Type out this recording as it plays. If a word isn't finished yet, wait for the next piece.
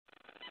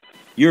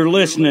You're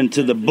listening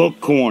to the Book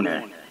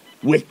Corner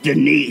with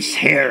Denise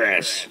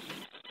Harris.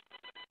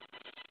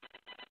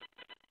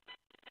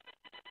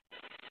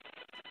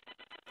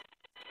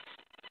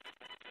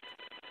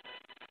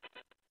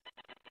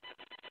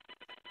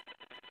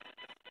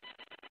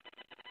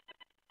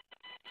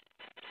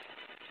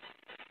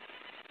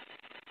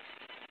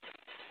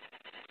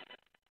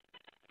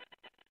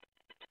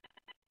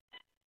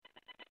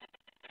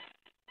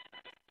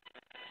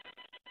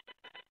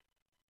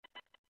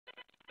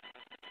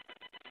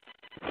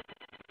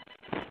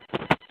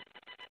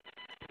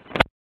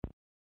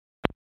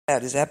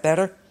 Is that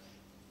better?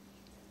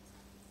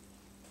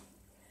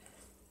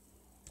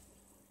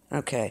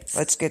 Okay,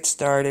 let's get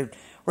started.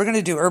 We're going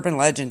to do urban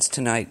legends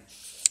tonight.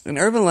 And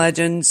urban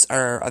legends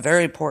are a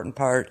very important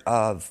part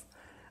of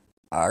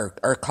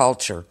our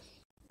culture.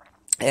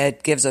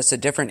 It gives us a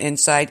different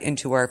insight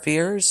into our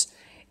fears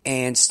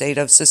and state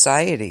of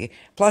society.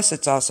 Plus,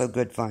 it's also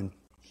good fun.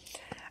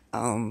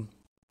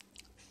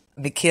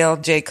 Mikhail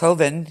J.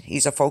 Coven,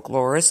 he's a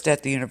folklorist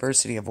at the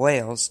University of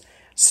Wales,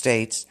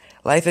 states,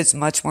 life is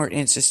much more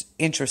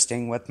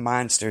interesting with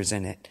monsters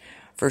in it.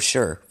 For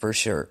sure, for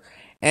sure.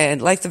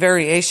 And like the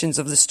variations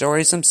of the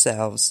stories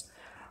themselves,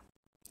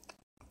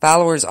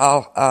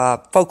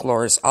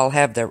 folklorists all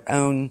have their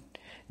own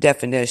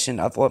definition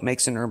of what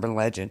makes an urban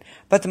legend.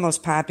 But the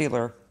most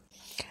popular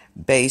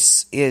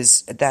base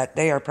is that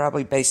they are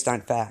probably based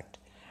on fact.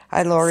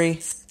 Hi,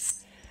 Lori.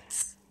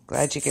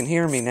 Glad you can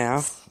hear me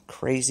now.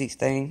 Crazy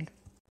thing.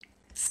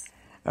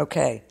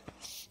 Okay.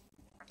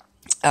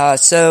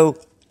 So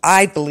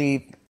I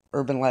believe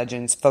urban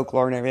legends,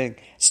 folklore, and everything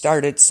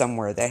started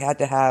somewhere. They had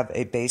to have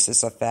a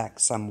basis of fact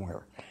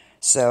somewhere.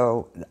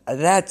 So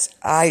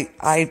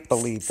I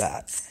believe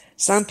that.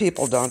 Some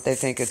people don't. They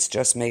think it's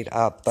just made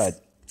up,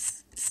 but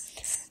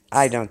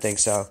I don't think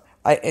so.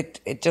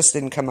 It just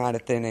didn't come out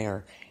of thin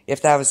air.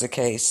 If that was the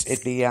case,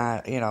 it'd be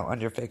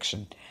under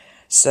fiction.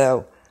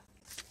 So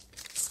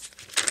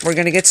we're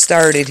going to get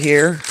started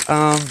here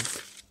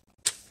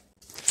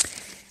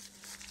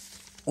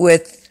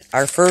with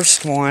our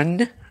first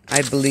one.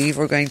 I believe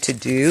we're going to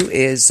do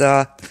is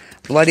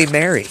Bloody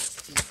Mary.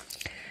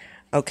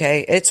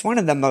 Okay, it's one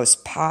of the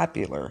most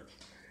popular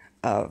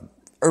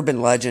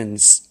urban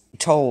legends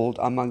told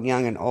among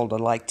young and old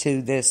alike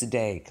to this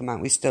day. Come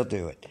on, we still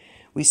do it.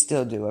 We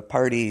still do it,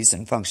 parties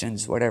and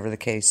functions, whatever the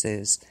case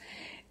is.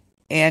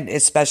 And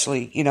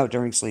especially,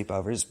 during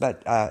sleepovers,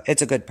 but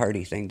it's a good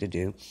party thing to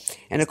do.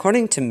 And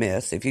according to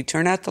myth, if you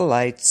turn out the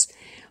lights,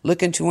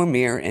 look into a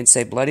mirror, and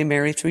say Bloody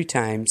Mary 3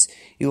 times,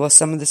 you will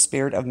summon the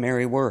spirit of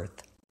Mary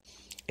Worth,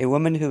 a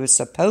woman who is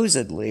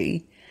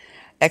supposedly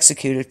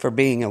executed for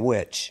being a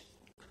witch.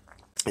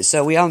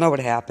 So we all know what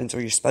happens, or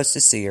you're supposed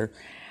to see her.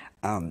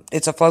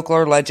 It's a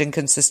folklore legend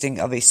consisting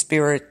of a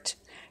spirit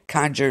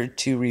conjured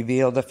to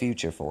reveal the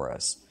future for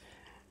us.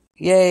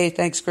 Yay,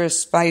 thanks,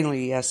 Chris.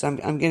 Finally, yes,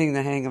 I'm getting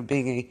the hang of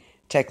being a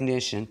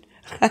technician.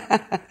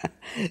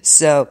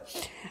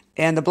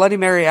 And the Bloody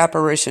Mary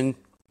apparition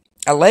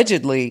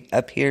allegedly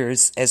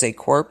appears as a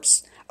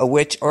corpse, a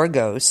witch, or a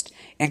ghost,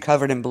 and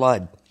covered in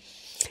blood.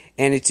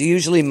 And it's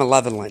usually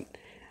malevolent.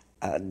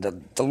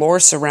 The lore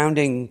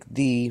surrounding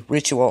the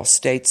ritual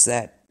states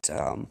that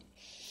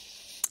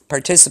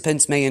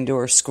participants may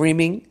endure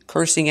screaming,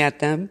 cursing at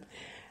them,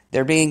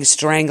 they're being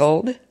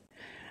strangled,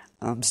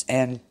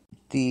 and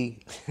the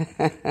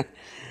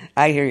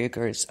I hear you,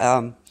 curse.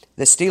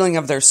 The stealing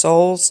of their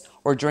souls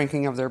or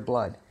drinking of their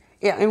blood.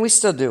 Yeah, and we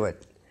still do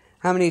it.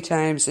 How many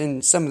times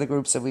in some of the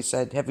groups have we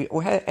said,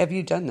 have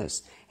you done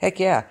this? Heck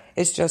yeah,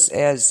 it's just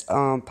as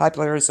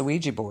popular as the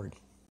Ouija board.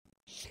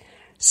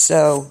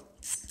 So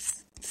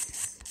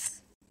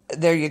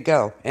there you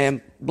go.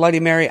 And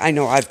Bloody Mary, I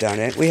know I've done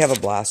it. We have a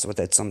blast with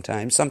it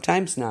sometimes.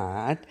 Sometimes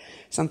not.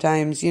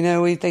 Sometimes,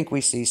 we think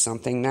we see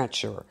something. Not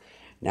sure.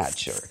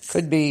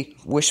 Could be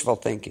wishful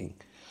thinking.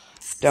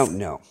 Don't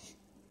know.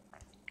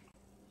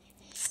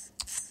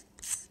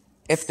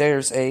 If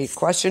there's a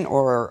question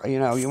or,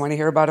 you want to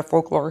hear about a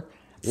folklore,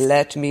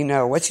 let me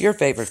know. What's your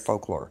favorite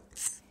folklore?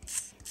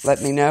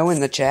 Let me know in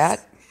the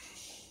chat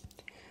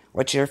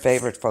what your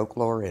favorite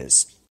folklore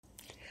is.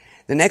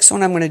 The next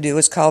one I'm going to do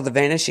is called The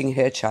Vanishing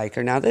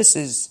Hitchhiker. Now, this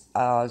is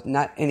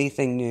not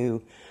anything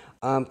new.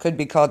 Could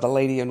be called The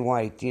Lady in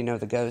White,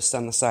 the ghost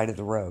on the side of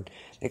the road.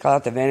 They call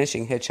it The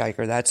Vanishing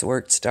Hitchhiker. That's where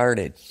it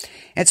started.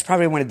 It's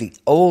probably one of the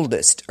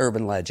oldest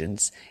urban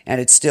legends, and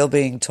it's still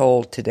being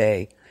told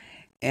today.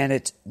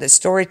 And the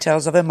story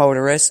tells of a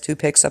motorist who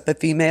picks up a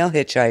female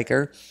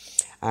hitchhiker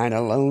on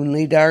a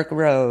lonely, dark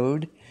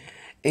road,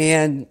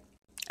 and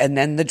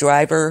then the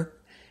driver,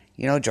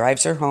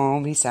 drives her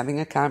home. He's having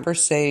a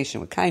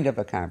conversation, kind of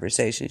a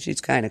conversation.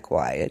 She's kind of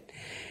quiet.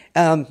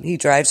 He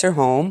drives her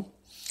home,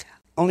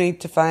 only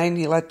to find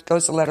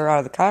goes to let her out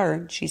of the car,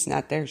 and she's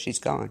not there. She's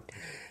gone.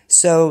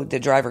 So the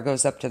driver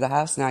goes up to the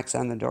house, knocks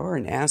on the door,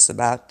 and asks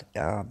about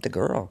the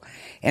girl,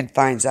 and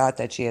finds out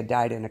that she had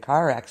died in a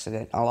car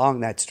accident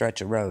along that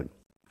stretch of road.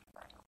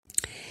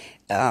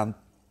 The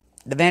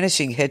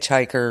Vanishing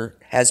Hitchhiker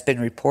has been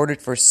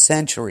reported for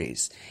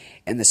centuries,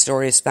 and the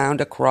story is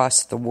found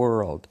across the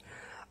world.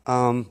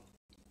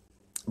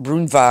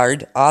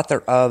 Brunvard, author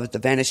of The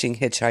Vanishing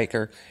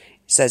Hitchhiker,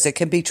 says it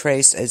can be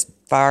traced as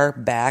far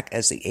back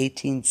as the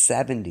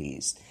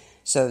 1870s.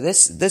 So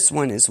this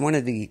one is one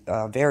of the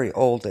very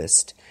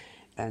oldest.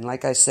 And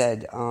like I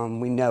said,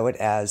 we know it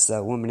as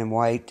Woman in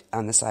White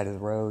on the side of the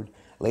road,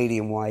 Lady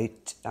in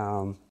White.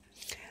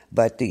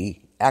 But the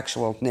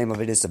actual name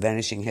of it is The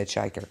Vanishing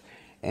Hitchhiker.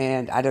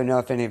 And I don't know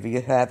if any of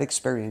you have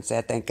experienced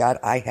that. Thank God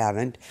I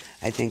haven't.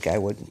 I think I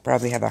would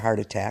probably have a heart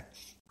attack.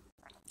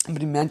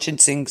 But he mentioned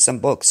seeing some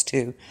books,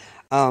 too,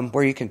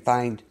 where you can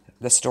find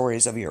the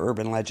stories of your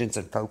urban legends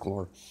and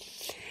folklore.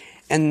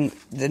 And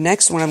the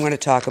next one I'm going to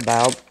talk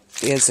about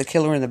is The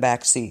Killer in the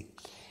Back Seat.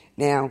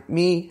 Now,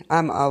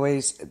 I'm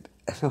always,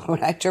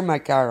 when I turn my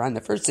car on,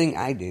 the first thing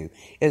I do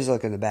is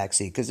look in the back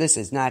seat, because this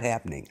is not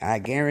happening. I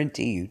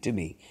guarantee you, to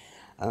me.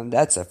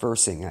 That's the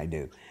first thing I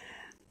do.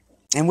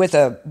 And with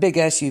a big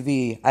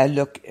SUV, I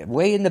look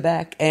way in the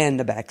back and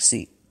the back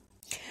seat.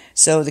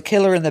 So The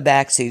Killer in the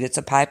Backseat, it's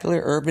a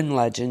popular urban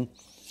legend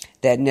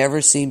that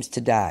never seems to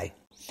die.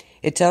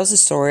 It tells the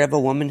story of a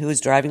woman who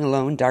is driving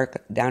alone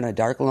down a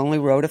dark, lonely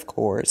road, of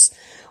course,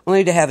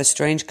 only to have a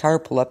strange car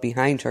pull up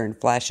behind her and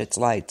flash its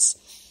lights.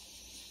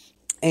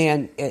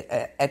 And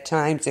at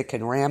times it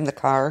can ram the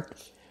car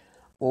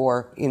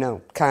or,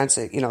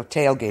 constant,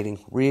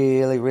 tailgating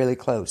really, really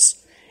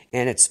close.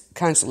 And it's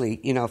constantly,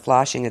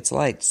 flashing its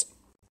lights.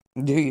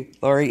 Do you,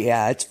 Lori?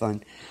 Yeah, it's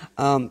fun.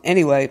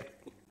 Anyway,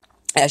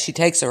 as she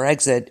takes her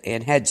exit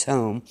and heads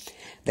home,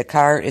 the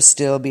car is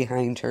still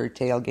behind her,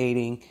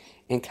 tailgating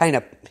and kind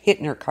of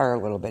hitting her car a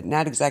little bit.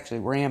 Not exactly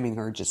ramming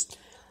her, just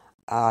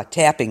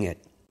tapping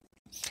it.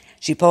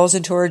 She pulls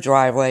into her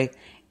driveway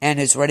and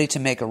is ready to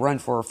make a run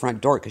for her front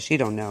door because she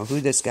don't know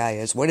who this guy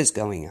is, what is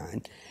going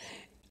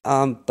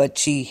on. But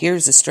she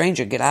hears a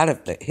stranger get out of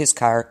his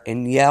car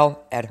and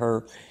yell at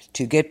her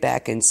to get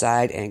back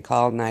inside and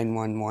call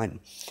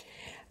 911.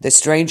 The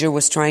stranger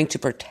was trying to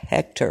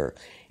protect her.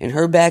 In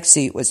her back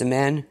seat was a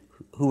man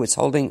who was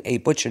holding a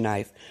butcher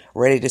knife,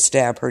 ready to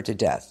stab her to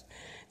death.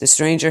 The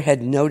stranger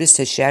had noticed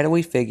his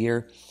shadowy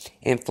figure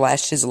and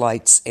flashed his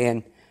lights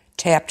and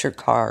tapped her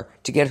car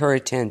to get her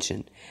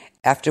attention,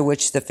 after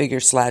which the figure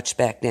slouched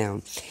back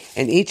down.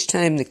 And each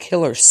time the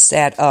killer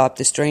sat up,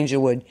 the stranger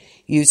would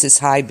use his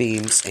high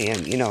beams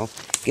and,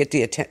 get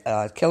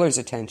the killer's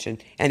attention,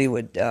 and he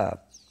would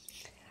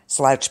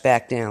slouch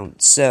back down.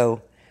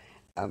 So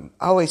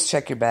always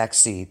check your back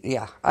seat.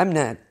 Yeah, I'm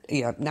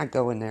not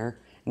going there.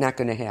 Not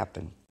going to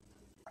happen.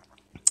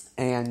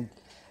 And,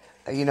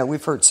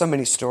 we've heard so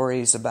many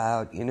stories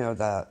about,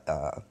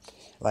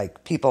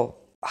 like people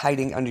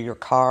hiding under your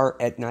car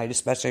at night,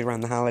 especially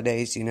around the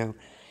holidays,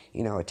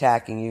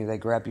 attacking you. They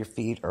grab your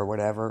feet or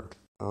whatever.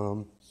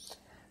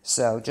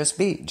 So just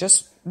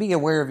be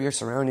aware of your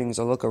surroundings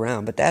or look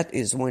around. But that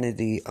is one of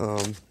the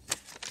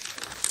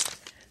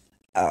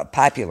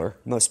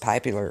most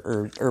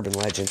popular urban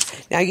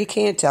legends. Now, you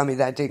can't tell me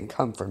that didn't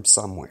come from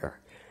somewhere.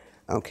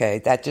 Okay,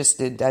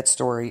 that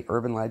story,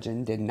 urban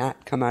legend, did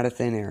not come out of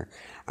thin air.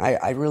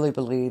 I really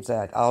believe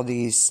that all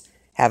these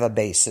have a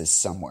basis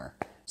somewhere.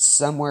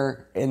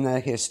 Somewhere in the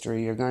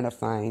history, you're going to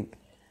find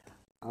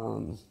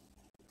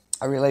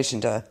a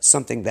relation to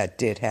something that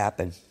did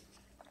happen.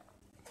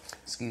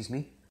 Excuse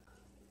me.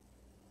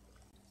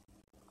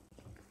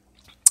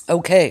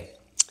 Okay,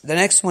 the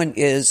next one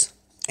is,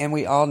 and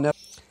we all know,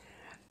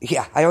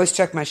 yeah, I always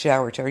check my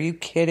shower. Are you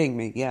kidding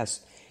me?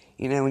 Yes.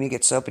 When you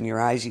get soap in your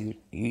eyes,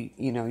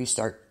 you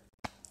start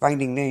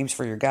finding names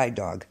for your guide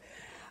dog.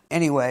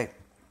 Anyway,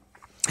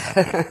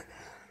 the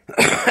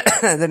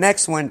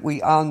next one,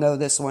 we all know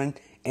this one.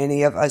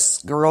 Any of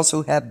us girls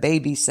who have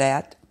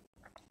babysat,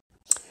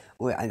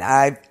 and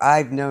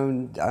I've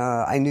known,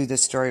 I knew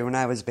this story when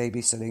I was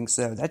babysitting,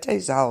 so that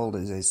tells you how old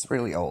it is. It's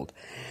really old.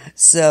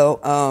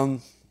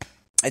 So,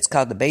 it's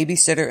called The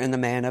Babysitter and the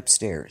Man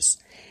Upstairs.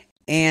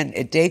 And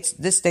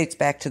this dates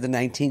back to the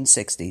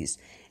 1960s.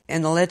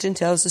 And the legend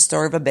tells the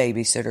story of a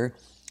babysitter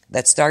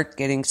that starts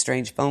getting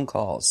strange phone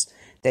calls.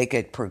 They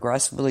get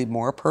progressively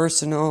more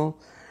personal,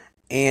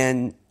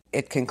 and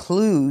it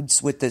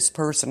concludes with this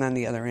person on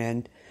the other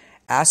end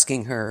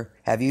asking her,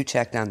 "Have you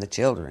checked on the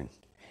children?"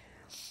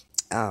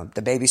 The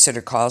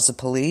babysitter calls the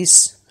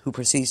police, who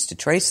proceeds to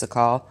trace the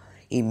call,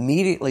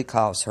 immediately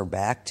calls her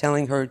back,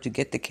 telling her to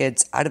get the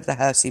kids out of the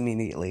house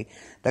immediately.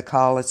 The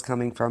call is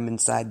coming from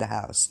inside the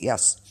house.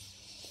 Yes,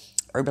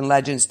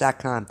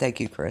 urbanlegends.com. Thank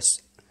you,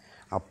 Chris.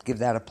 I'll give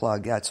that a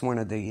plug. That's one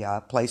of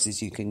the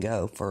places you can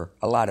go for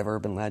a lot of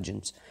urban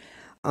legends.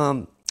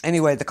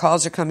 Anyway, the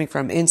calls are coming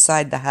from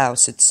inside the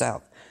house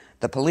itself.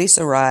 The police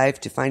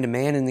arrive to find a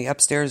man in the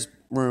upstairs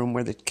room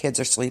where the kids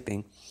are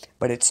sleeping,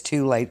 but it's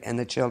too late and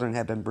the children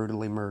have been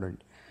brutally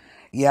murdered.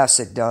 Yes,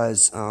 it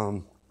does.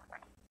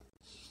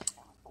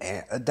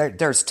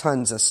 There's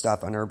tons of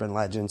stuff on urban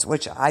legends,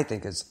 which I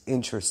think is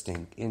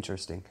interesting.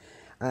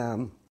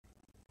 And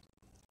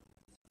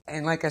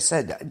like I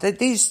said,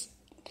 these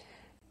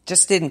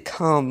just didn't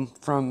come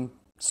from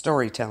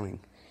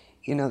storytelling.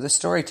 The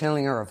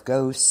storytelling are of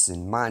ghosts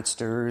and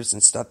monsters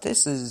and stuff.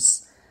 This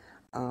is,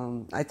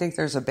 I think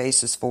there's a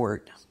basis for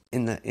it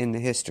in the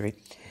history.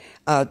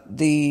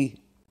 The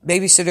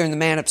Babysitter and the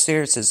Man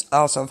Upstairs is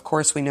also, of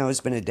course, we know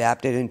has been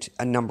adapted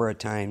a number of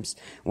times.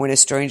 When a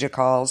Stranger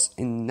Calls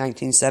in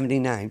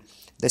 1979,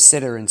 The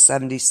Sitter in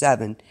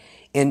 1977,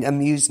 and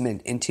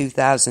Amusement in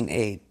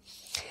 2008.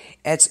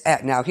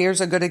 Now, here's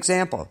a good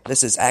example.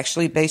 This is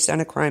actually based on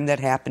a crime that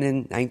happened in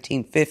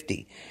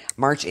 1950,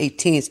 March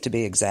 18th to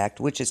be exact,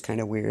 which is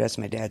kind of weird. That's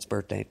my dad's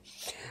birthday.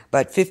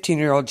 But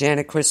 15-year-old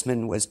Janet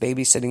Christman was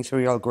babysitting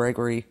 3-year-old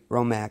Gregory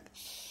Romack.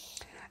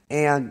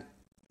 And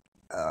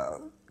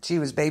she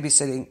was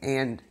babysitting,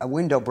 and a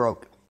window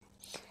broke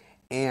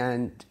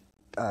and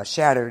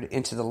shattered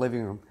into the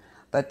living room.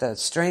 But the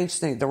strange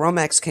thing, the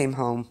Romacks came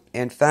home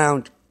and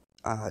found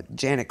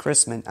Janet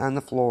Christman on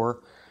the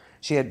floor.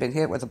 She had been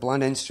hit with a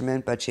blunt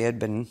instrument, but she had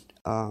been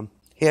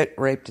hit,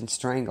 raped, and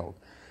strangled.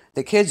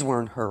 The kids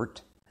weren't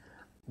hurt,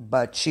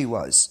 but she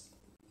was.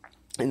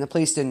 And the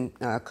police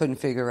couldn't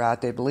figure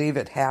out. They believe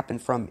it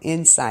happened from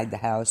inside the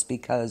house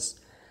because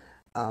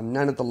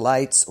none of the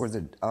lights or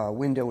the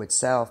window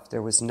itself,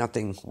 there was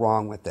nothing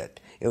wrong with it.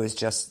 It was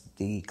just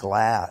the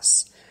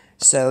glass.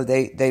 So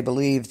they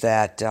believed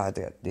that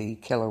the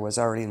killer was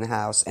already in the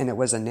house, and it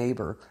was a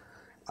neighbor.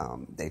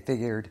 They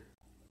figured,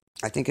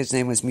 I think his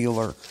name was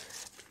Mueller.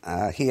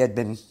 He had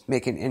been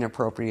making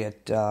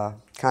inappropriate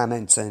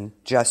comments and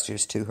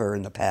gestures to her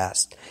in the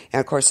past. And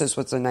of course, this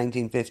was the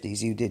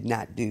 1950s. You did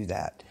not do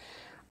that.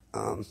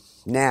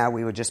 Now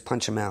we would just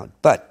punch him out.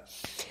 But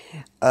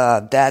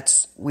they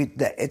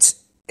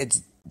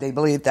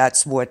believe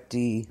that's what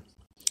the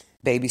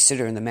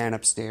Babysitter and the Man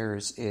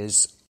Upstairs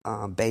is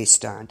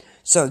based on.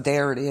 So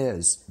there it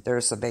is.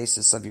 There's the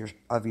basis of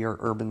your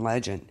urban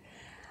legend.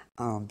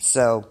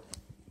 So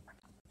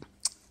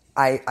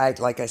I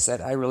like I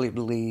said, I really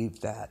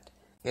believe that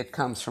it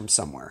comes from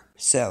somewhere.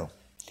 So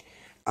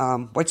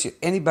Lori, what's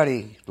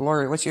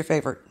your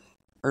favorite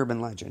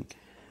urban legend?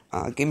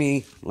 Let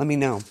me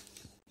know.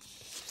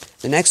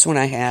 The next one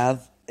I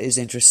have is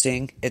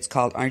interesting. It's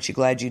called Aren't You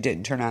Glad You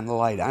Didn't Turn On the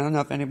Light? I don't know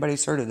if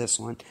anybody's heard of this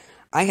one.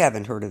 I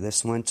haven't heard of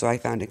this one, so I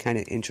found it kind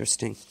of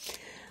interesting.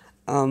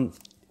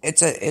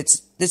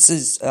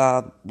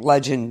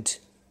 Legend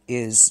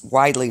is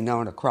widely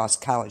known across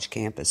college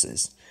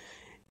campuses.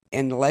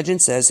 And the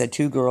legend says that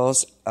two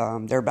girls,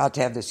 they're about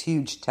to have this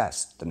huge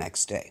test the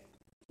next day.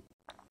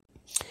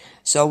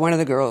 So one of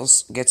the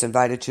girls gets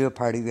invited to a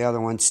party, the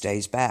other one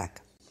stays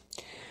back.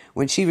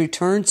 When she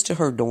returns to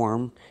her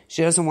dorm,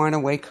 she doesn't want to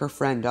wake her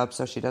friend up,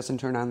 so she doesn't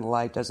turn on the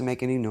light, doesn't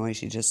make any noise.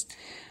 She just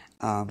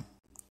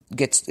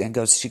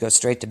she goes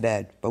straight to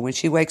bed. But when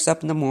she wakes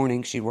up in the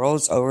morning, she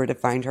rolls over to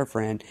find her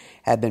friend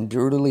had been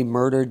brutally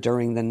murdered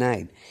during the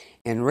night.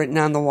 And written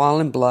on the wall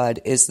in blood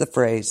is the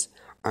phrase,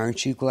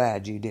 "Aren't you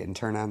glad you didn't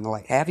turn on the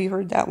light?" Have you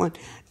heard that one?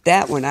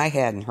 That one I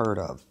hadn't heard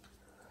of.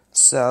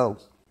 So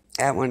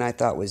that one I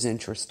thought was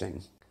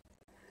interesting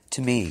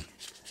to me.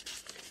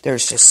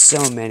 There's just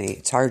so many.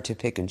 It's hard to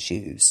pick and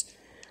choose.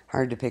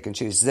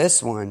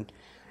 This one,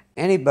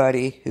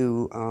 anybody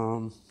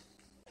who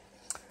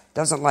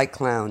doesn't like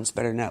clowns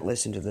better not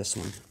listen to this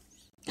one.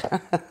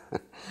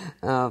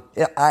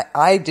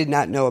 I did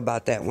not know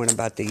about that one,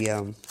 about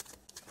the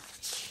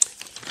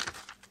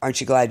Aren't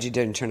You Glad You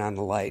Didn't Turn On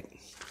the Light?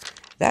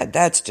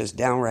 That's just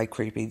downright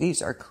creepy.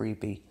 These are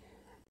creepy.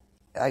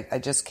 I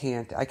just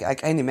can't. I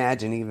can't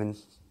imagine even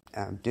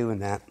doing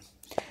that.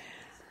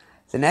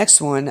 The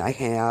next one I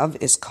have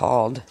is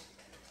called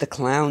The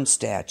Clown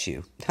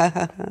Statue.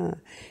 An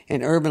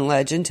urban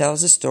legend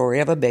tells the story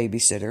of a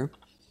babysitter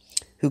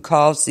who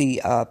calls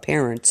the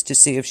parents to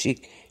see if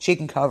she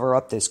can cover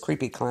up this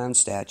creepy clown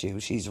statue.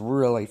 She's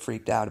really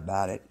freaked out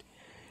about it.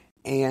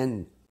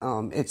 And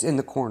it's in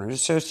the corner.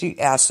 So she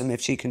asks them if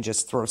she can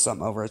just throw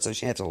something over it so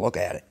she has to look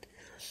at it.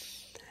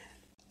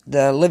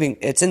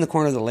 It's in the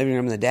corner of the living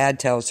room. The dad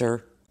tells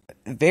her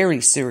very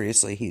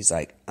seriously, he's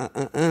like,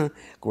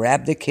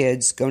 grab the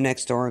kids, go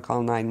next door and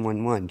call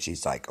 911.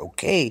 She's like,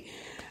 okay.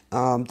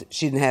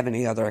 She didn't have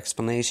any other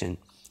explanation.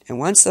 And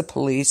once the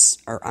police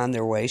are on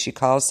their way, she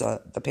calls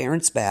the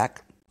parents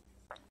back.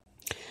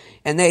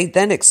 And they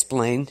then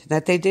explained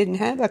that they didn't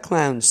have a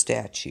clown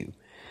statue.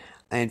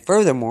 And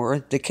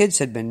furthermore, the kids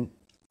had been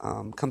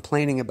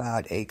complaining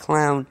about a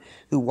clown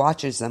who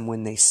watches them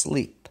when they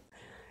sleep.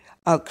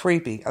 Oh,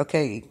 creepy.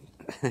 Okay,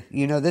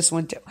 you know this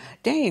one too.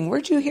 Dang,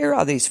 where'd you hear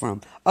all these from?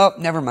 Oh,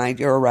 never mind.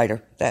 You're a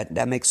writer.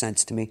 That makes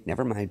sense to me.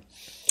 Never mind.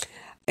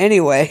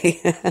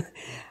 Anyway,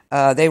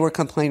 they were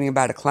complaining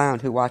about a clown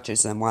who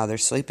watches them while they're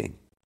sleeping.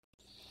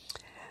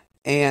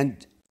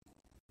 And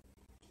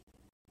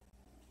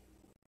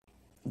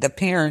the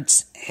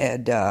parents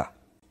had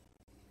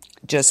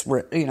just,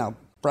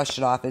 brushed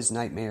it off as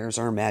nightmares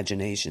or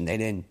imagination. They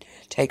didn't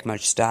take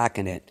much stock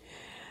in it.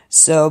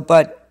 So,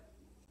 but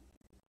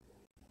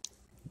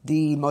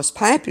the most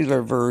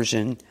popular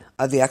version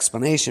of the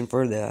explanation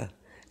for the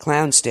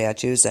clown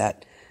statue is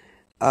that,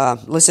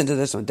 listen to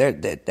this one,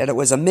 that it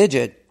was a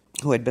midget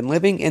who had been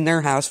living in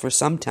their house for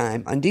some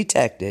time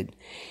undetected,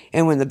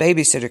 and when the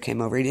babysitter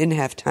came over, he didn't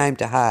have time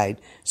to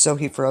hide, so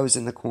he froze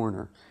in the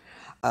corner.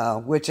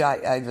 Which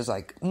I was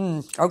like,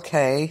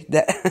 okay.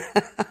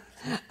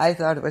 I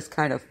thought it was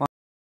kind of fun.